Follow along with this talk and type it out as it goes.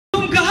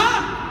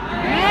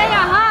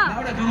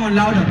Louder, come on,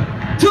 louder.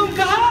 तुम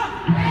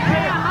कहाँ?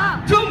 मैं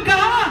यहाँ. तुम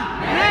कहाँ?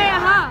 मैं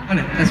यहाँ.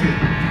 Okay, that's good.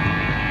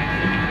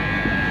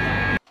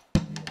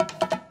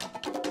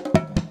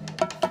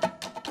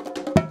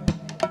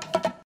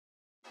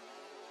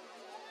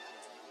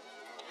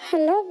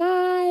 Hello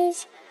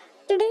guys,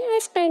 today I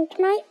spent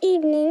my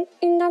evening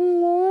in the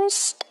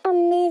most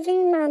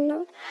amazing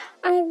manner.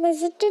 I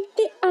visited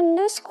the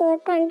Underscore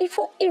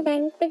 24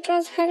 event which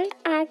was held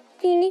at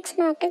Phoenix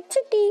Market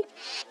City.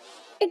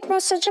 It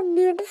was such a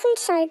beautiful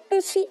sight to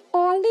see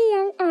all the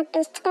young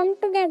artists come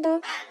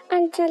together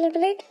and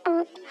celebrate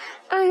art.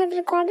 I have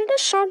recorded a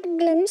short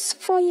glimpse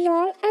for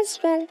y'all as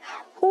well.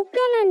 Hope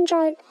y'all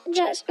enjoyed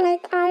just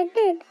like I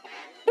did.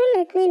 Do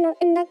let me know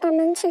in the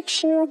comment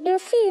section what you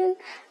feel.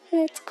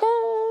 Let's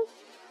go!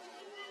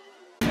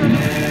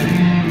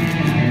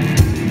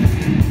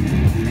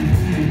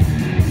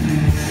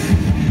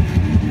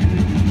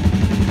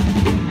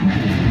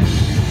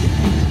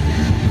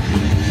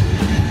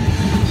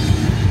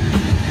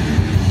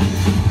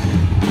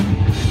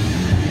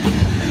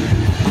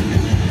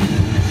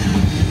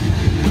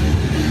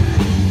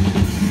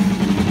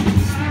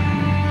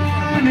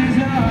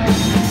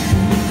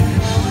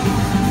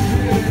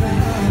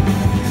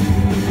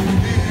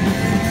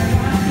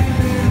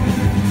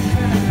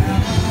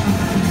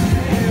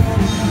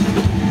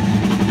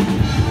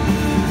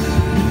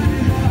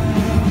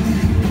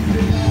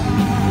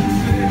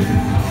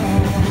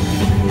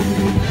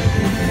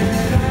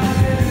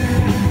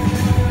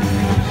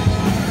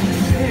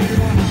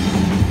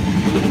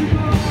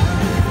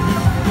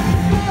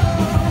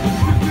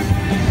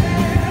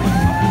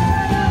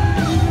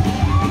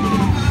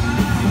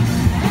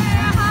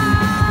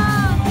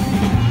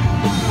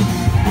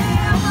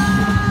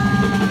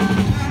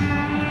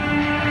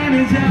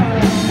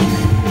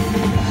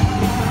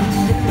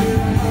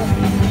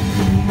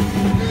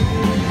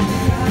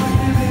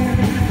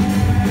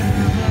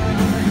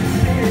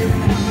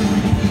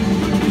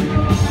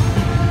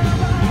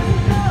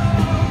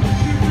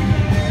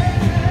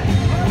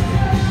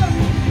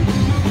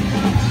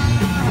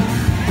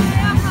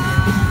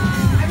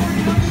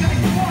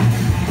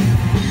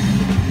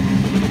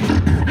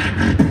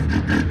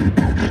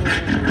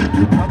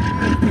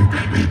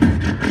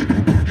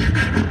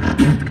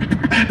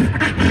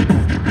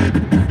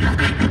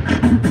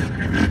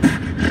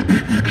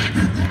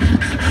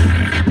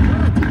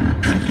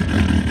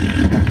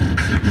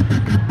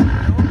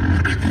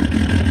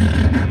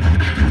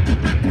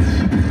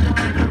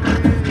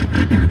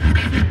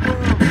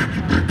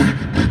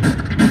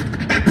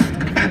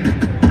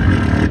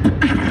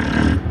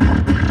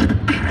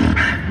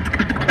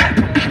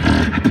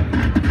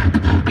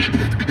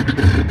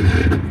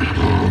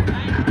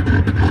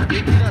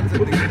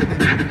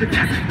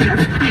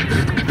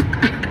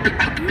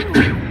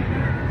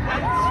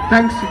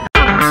 Thanks.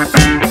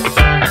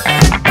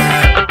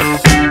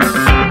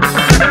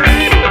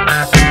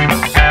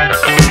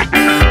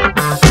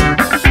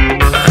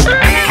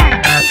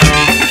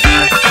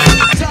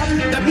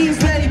 That means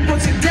that he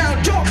puts it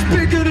down, Jock's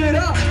picking it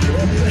up.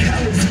 What the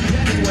hell is he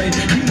anyway?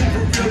 He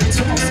never really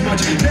talks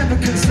much, never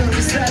concerned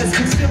with status,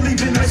 can still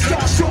even like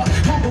starstruck.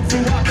 Humble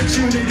for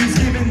opportunities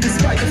given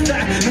despite the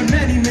fact that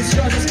many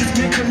misstruggles can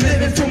make a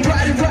living from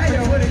writing right.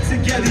 Put it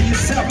together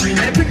yourself,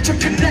 and picture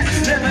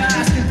connects, never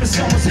asking for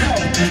someone's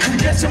help. We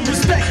get some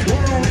respect,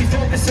 we're only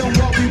focused on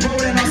what we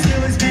wrote, and our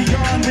skill is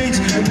beyond reach.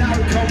 And now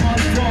we come on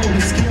flow,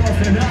 the skill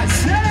of an art.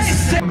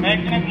 मैं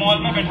एक दिन एक mall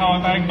में बैठा हुआ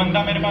था, एक बंदा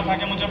मेरे पास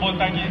आके मुझे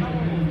बोलता है कि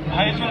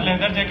भाई इसमें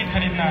लेदर जैकेट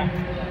खरीदना है।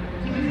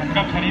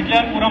 मैंने खरीद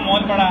लिया, पूरा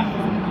मॉल पड़ा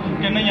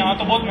कि नहीं यहाँ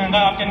तो बहुत महंगा,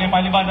 आपके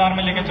नेपाली बाजार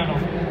में लेके चलो।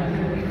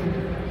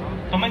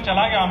 तो मैं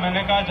चला गया,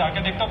 मैंने कहा जाके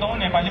देखता तो हूँ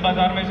नेपाली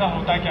बाजार में ऐसा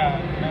होता क्या है।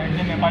 मैं एक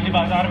दिन नेपाली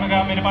बाजार में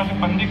गया, मेरे पास एक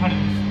बंदी खड़ी,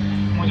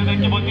 मुझे देख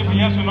के बोलती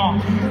भैया सुनो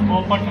वो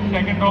ऊपर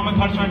सेकेंड रो में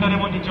थर्ड स्वेटर है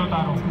वो नीचे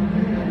उतारो।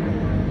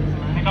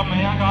 मैंने कहा मैं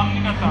यहाँ काम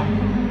नहीं करता।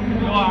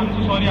 तो आई एम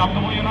सो सॉरी, आप तो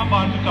वो ना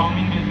बाहर से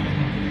चाउमीन बेच रहे थे।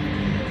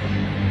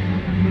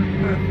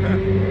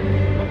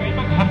 तो कहीं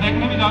पर घर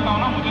देखने भी जाता हूँ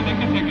ना, मुझे देख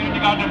के सिक्योरिटी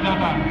गार्ड डर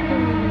जाता है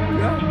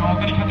कि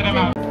नौकरी खतरे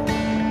में।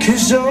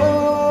 'Cause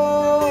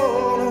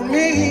all of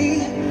me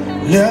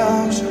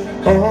loves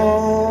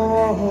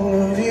all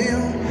of you.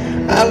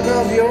 I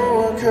love your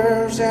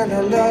curves and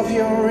I love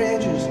your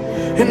edges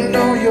and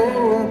all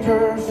your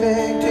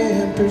perfect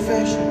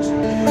imperfections.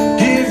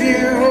 Give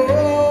your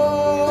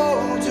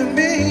all to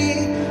me,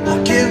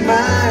 I'll give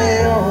my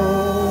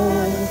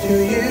all to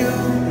you.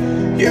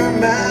 You're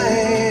my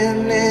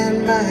end and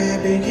my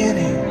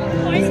beginning,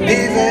 and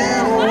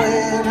even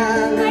when I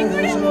lose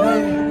and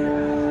win,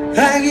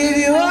 I give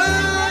you all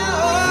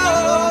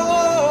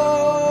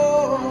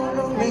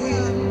of me.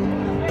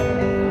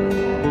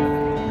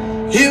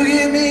 You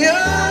give me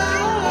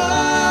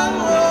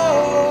all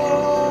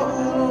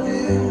of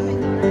you.